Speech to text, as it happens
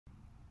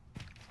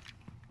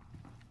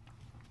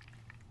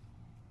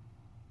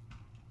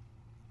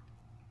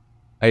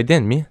I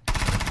didn't, me.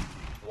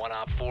 1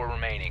 op 4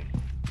 remaining.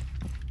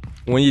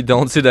 When you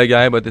don't see the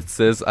guy, but it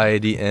says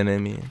ID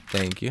enemy.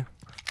 Thank you.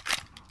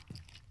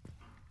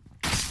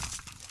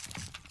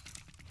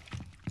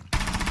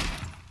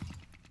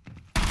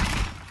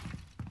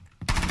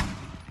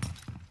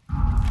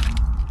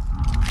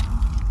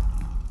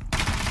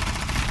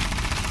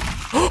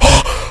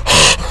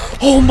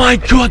 Oh my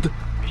god!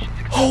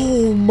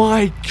 Oh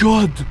my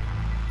god!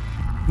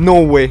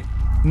 No way.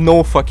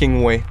 No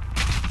fucking way.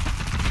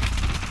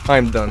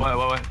 I'm done.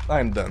 What?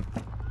 I'm done.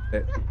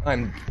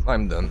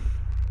 I'm done.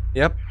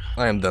 Yep,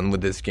 I am done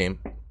with this game.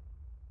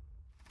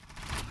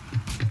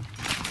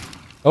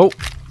 Oh,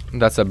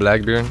 that's a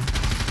Blackbeard.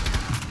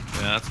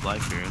 Yeah, that's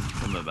Blackbeard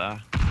from the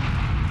back.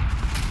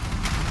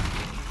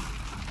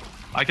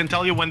 I can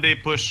tell you when they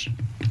push.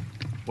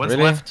 One's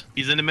Really? left.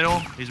 He's in the middle.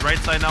 He's right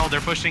side now.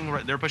 They're pushing.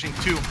 They're pushing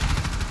two.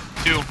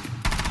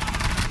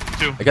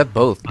 I got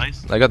both.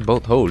 Nice. I got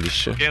both. Holy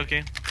shit.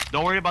 Okay.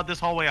 Don't worry about this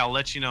hallway. I'll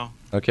let you know.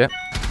 Okay.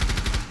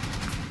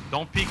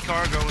 Don't peek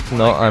cargo.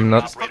 No, I'm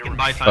not. It's fucking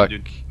buy time, Fuck.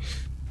 dude.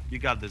 You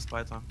got this.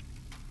 Buy time.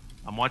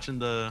 I'm watching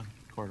the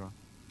corridor.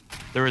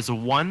 There is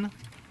one.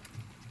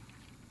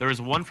 There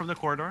is one from the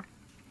corridor.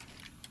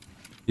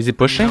 Is he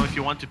pushing? You know if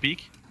you want to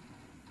peek.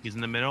 He's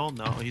in the middle.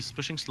 No, he's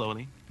pushing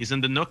slowly. He's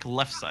in the nook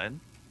left side.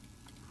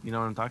 You know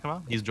what I'm talking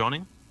about? He's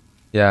droning.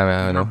 Yeah, man,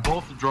 I They're know.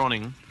 both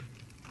droning.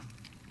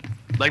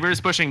 Blackbeard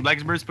is pushing.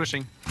 Blackbeard is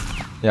pushing.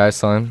 Yeah, I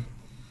saw him.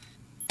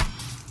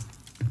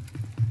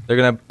 They're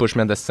gonna push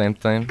me at the same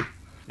time.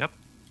 Yep.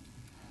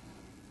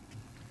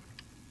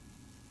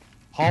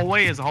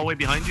 Hallway is a hallway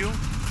behind you.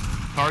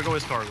 Cargo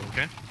is cargo,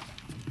 okay?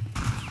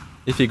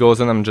 If he goes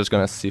in, I'm just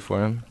gonna see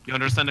for him. You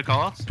understand the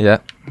callouts? Yeah.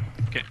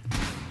 Okay.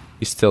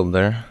 He's still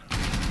there.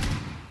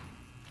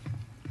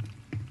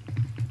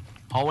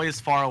 Hallway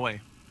is far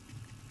away.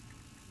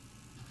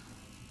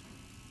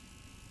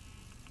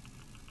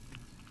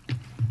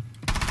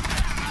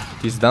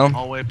 He's down.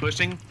 Hallway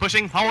pushing.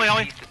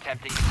 Hallway.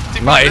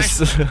 Nice.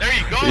 There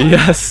you go.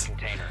 Yes.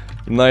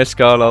 Nice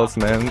callouts,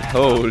 man.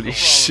 Holy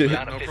shit.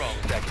 Down to 15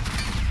 seconds.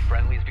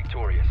 Friendly's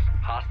victorious.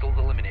 Hostiles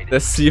eliminated.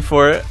 Let's see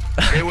for it.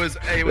 It was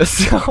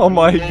Oh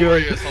my god.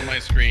 glorious on my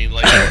screen.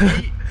 Like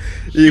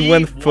He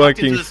went walked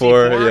fucking into the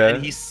for, C4 yeah.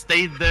 And he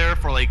stayed there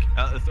for like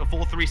a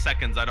full 3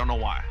 seconds. I don't know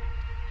why.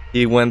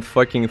 He went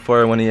fucking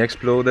for when he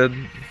exploded.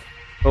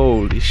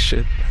 Holy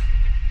shit.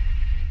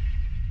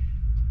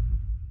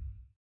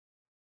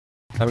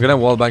 I'm gonna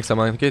wall bank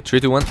someone. Okay, 3,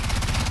 2, 1.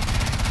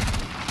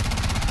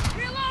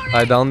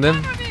 I downed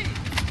him.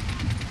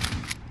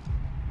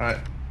 Alright,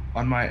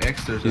 on my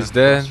X there's He's a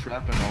dead. frost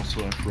trap and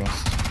also a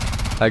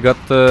frost. I got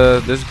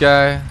this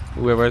guy,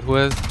 whoever it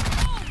was.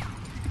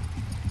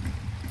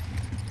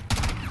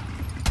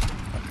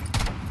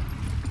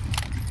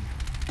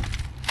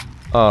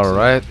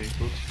 Alright.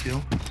 Vehicle to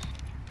kill.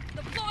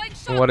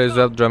 What is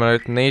up,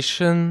 Dramatic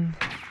Nation?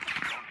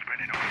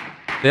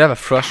 They have a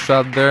frost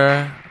trap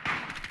there.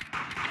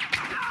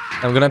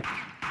 I'm gonna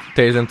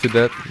tase him to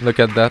death. Look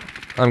at that.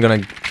 I'm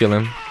gonna kill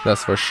him.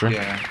 That's for sure.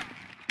 Yeah.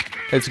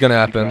 It's gonna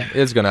happen.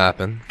 It's gonna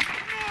happen.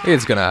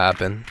 It's gonna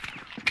happen.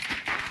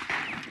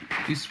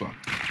 This one.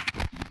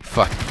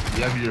 Fuck.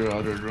 You have your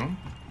other drone?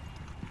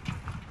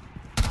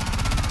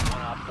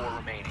 1 op 4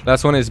 remaining.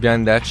 Last one is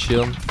behind that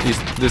shield.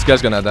 This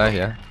guy's gonna die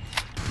here.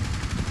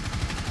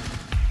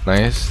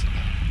 Nice.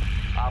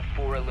 Op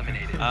 4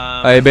 eliminated.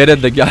 I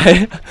baited the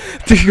guy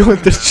to go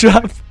in the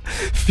trap.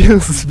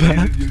 Feels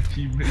bad. Your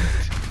teammate.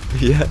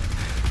 Yeah.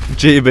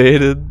 J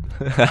baited.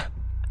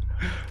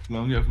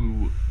 Long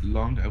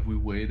have we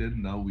waited,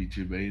 now we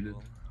J-baited.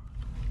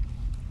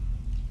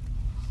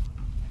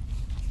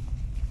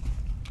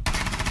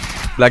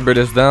 Blackbeard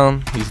is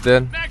down. He's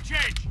dead.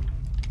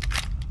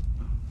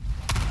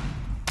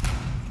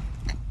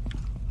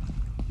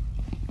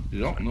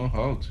 You don't know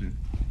how to.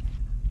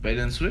 Bait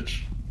and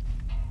switch?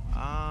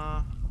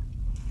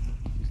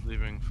 He's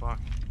leaving. Fuck.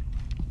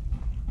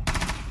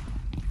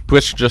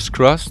 Twitch just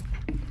crossed.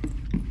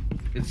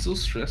 It's so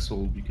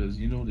stressful because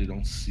you know they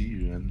don't see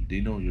you and they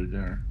know you're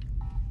there.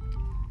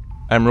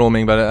 I'm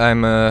roaming, but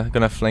I'm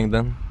gonna flank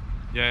them.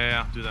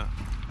 Yeah. Do that.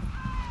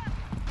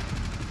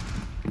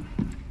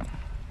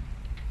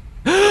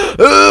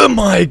 Oh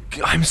my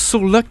god, I'm so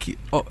lucky.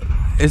 Oh,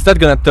 is that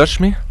gonna touch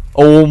me?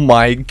 Oh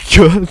my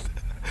god.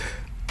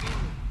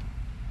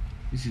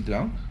 Is he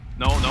down?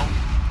 No.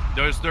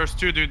 There's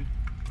two, dude.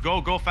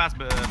 Go fast,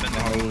 Bandit.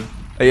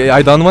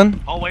 I done one?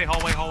 Hallway.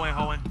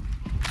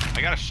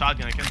 I got a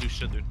shotgun. I can't do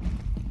shit, dude.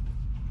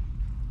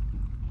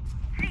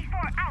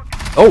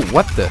 Oh,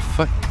 what the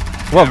fuck?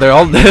 Well, they're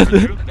all dead.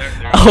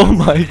 Oh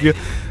my god.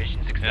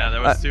 Yeah,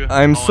 there was two.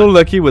 I'm so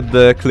lucky with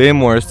the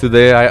claymores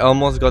today. I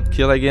almost got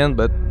killed again,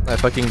 but I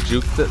fucking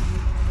juked it.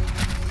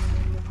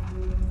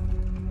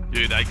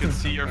 Dude, I could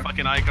see your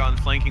fucking icon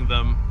flanking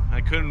them.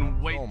 I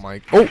couldn't wait. Oh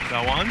my. Oh!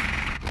 That one?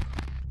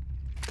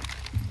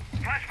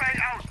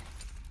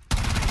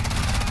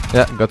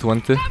 Yeah, got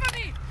one too.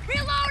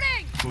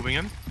 Moving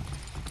in.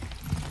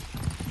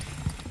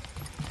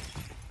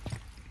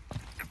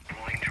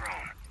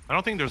 I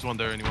don't think there's one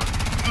there anymore.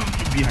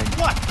 Behind.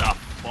 What the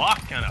fuck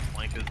kind of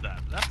flank is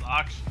that? That's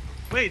auction.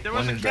 Wait, there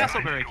was a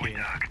castle barricade.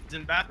 It's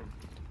in bathroom.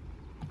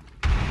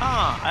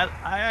 Huh,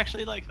 I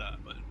actually like that,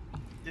 but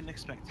didn't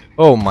expect it.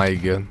 Oh my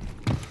god.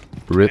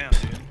 Rip. Damn,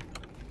 dude.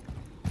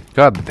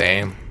 God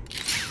damn.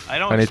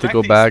 I need to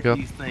go back up.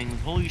 These things.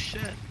 Holy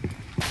shit.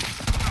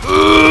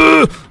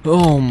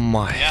 Oh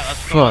my Yeah,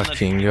 let's go on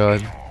fucking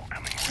god.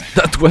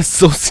 That was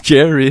so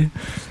scary.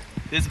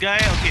 This guy,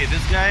 okay,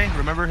 this guy,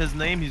 remember his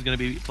name? He's gonna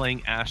be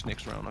playing Ash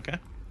next round, okay?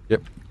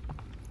 Yep.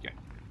 Okay.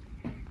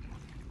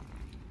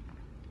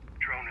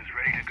 Drone is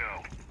ready to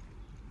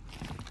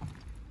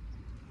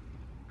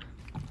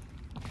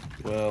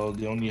go. Well,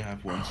 they only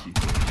have one seat.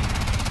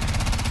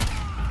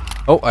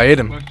 Oh, I hit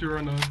him. Left your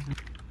runner.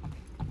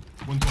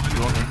 One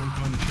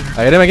behind the chair.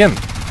 I hit him again.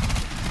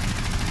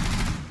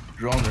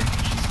 Droner.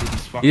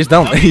 He's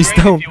down. That'd be He's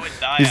great down. if you would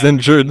die He's after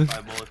injured.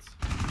 5 bullets.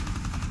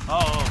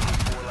 Oh,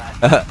 Four last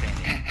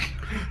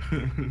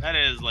standing. that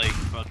is like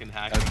fucking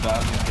hacking. That's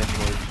bad.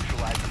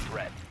 Neutralize the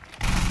threat.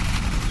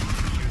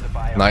 Secure the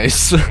bio.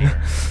 Nice.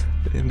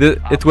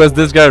 It was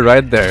this guy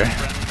right there.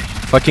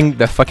 Fucking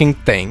the fucking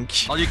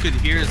tank. All you could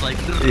hear is like.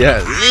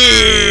 Yeah.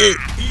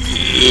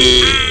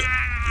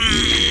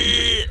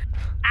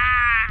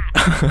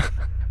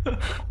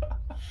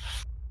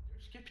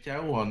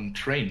 Capital on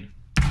train.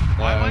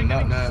 Why am I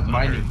Not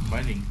getting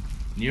mining.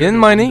 Near In the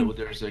mining? window,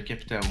 there's a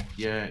capital.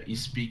 Yeah,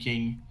 he's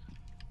speaking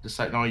the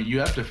side. No, you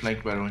have the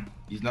flank, by the way.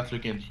 He's not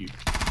looking at you.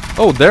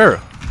 Oh, there.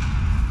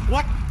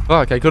 What?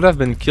 Fuck, I could have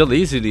been killed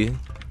easily.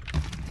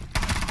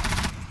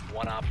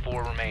 1 op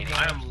 4 remaining.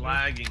 I am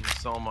lagging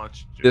so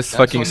much. Dude. This That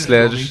fucking one is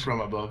rolling sledge.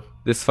 from above.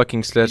 This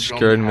fucking sledge He's on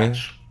scared the me.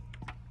 hatch.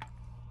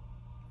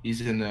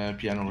 He's in the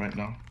piano right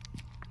now.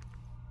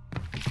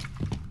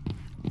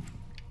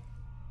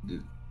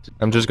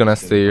 I'm just gonna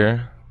stay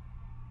here.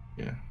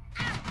 Yeah.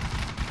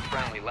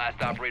 Friendly,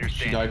 last operator She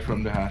standing. died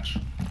from the hatch.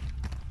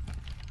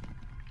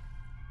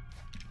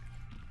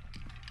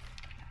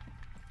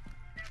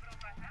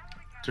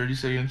 "30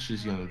 seconds,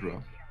 she's gonna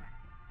drop."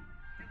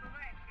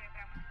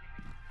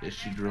 Is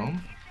she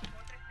drone?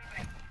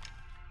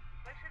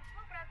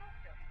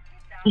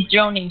 She's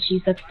droning.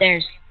 She's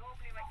upstairs.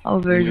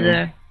 Over Yeah.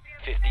 there.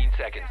 15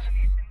 seconds.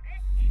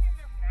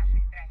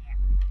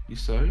 You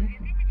saw you?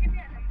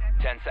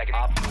 10 seconds.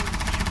 Op 4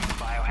 secure the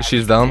biohazard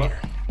She's down.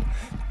 container.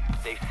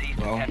 They've ceased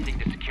Well. attempting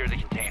to secure the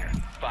container.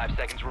 5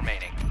 seconds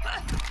remaining.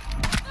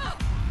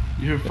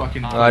 You're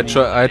fucking.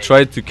 I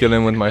tried to kill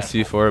him with my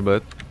C4,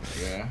 but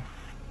Yeah.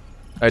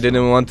 I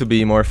didn't want to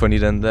be more funny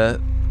than that.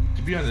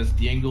 To be honest,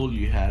 the angle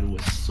you had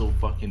was so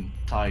fucking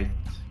tight.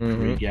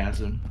 Mhm.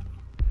 Orgasm.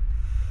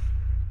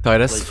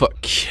 Tight as Like-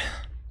 fuck.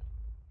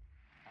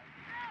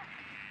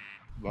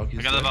 I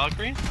got the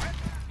Valkyrie.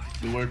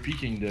 They were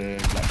peeking the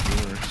black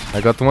doors. I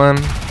got one.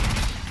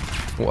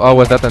 Oh,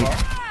 was that an...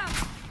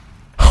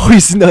 Oh,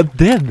 he's not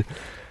dead!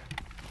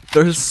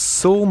 There's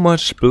so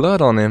much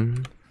blood on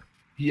him.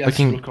 He has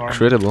Fucking full car.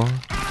 incredible.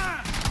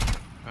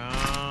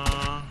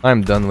 Uh,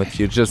 I'm done with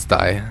you. Just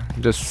die.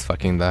 Just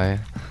fucking die.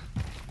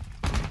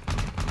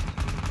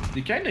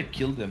 They kind of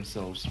killed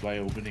themselves by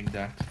opening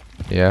that.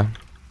 Yeah.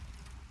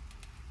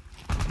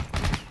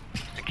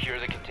 Secure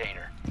the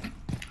container.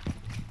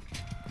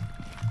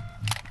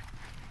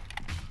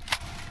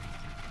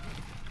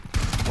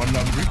 One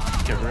number.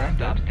 Camera.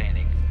 Stop Dead.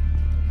 standing.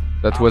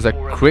 That was a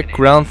quick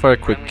round for a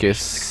quick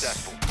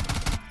kiss.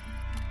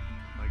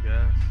 I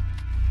guess.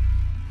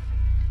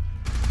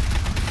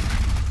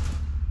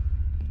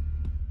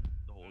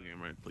 The whole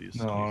game, right? Please.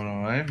 No,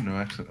 I have no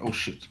accent. Oh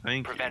shit.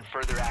 Thank you. Prevent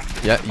further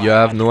access. Yeah, to the you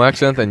have no biohazard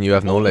accent and you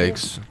have no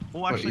legs. Oh,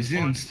 What, actually, is he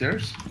in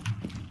stairs?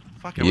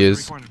 fuck, He I was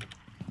is. recording.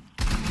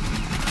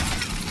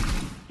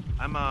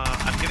 I'm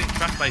getting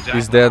tracked by Jack.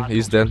 He's dead.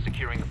 He's dead.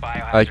 Securing the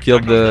biohazard I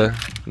killed the...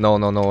 No.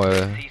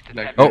 Ceased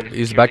Like- attempting Oh, to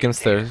he's secure back the in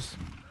container. stairs.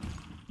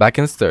 Back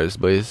in stairs,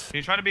 boys. Can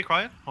you try to be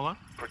quiet? Hold on.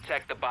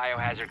 Protect the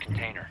biohazard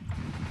container.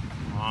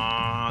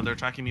 They're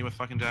tracking me with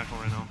fucking Jackal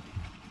right now.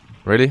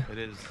 Ready? It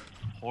is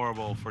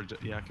horrible for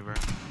Yakiver.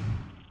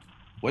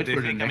 Wait They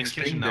for the think I'm in next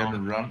kitchen thing, now.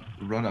 then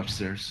run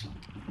upstairs.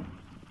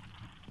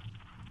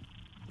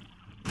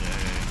 Yeah.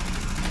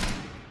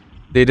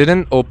 They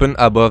didn't open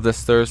above the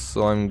stairs,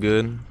 so I'm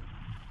good.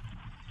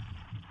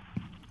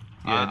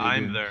 Yeah, they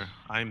I'm did. there.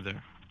 I'm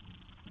there.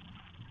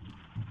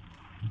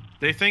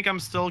 They think I'm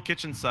still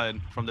kitchen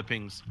side from the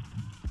pings.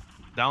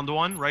 Down to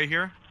one right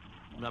here.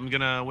 I'm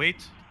gonna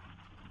wait.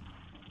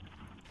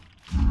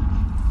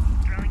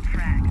 Throwing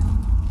frag.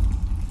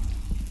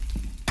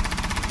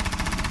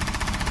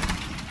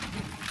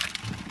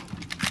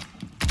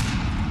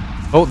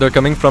 Oh, they're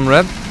coming from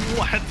red.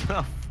 What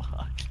the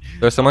fuck?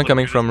 There's someone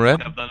coming from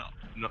red. I've done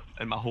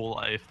in my whole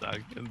life that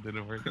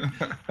didn't work.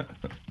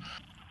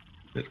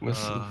 It was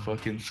so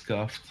fucking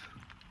scuffed.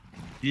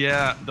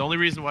 Yeah, the only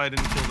reason why I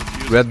didn't kill the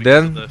fuse is Red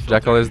because of the dead. filter.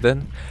 Jackal is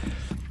dead.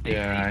 They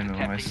Yeah, ceased I know, I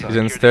attempting to saw He's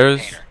in secure the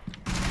stairs. container.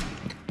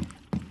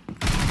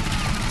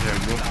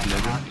 Yeah, go Stop the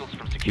level. hostiles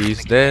from securing He's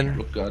the container. dead.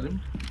 Look, got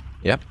him.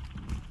 Yep.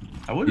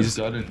 I would He's-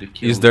 have gotten the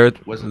kill. he's dirt.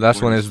 It wasn't Last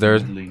for one the is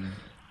dirt. smuggling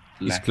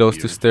He's black close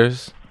to beard.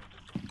 stairs.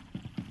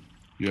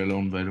 You're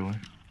alone, by the way.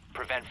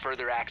 Prevent prevent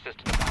further access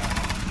to the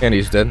biohazard. And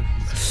he's dead.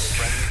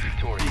 Friendly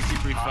victorious. Easy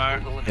pre-fire.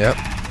 Hostiles eliminated.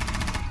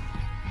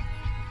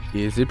 Yep.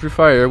 Easy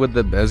pre-fire with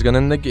the best gun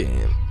in the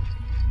game.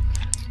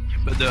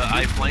 But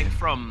I flanked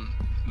from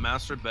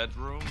master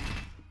bedroom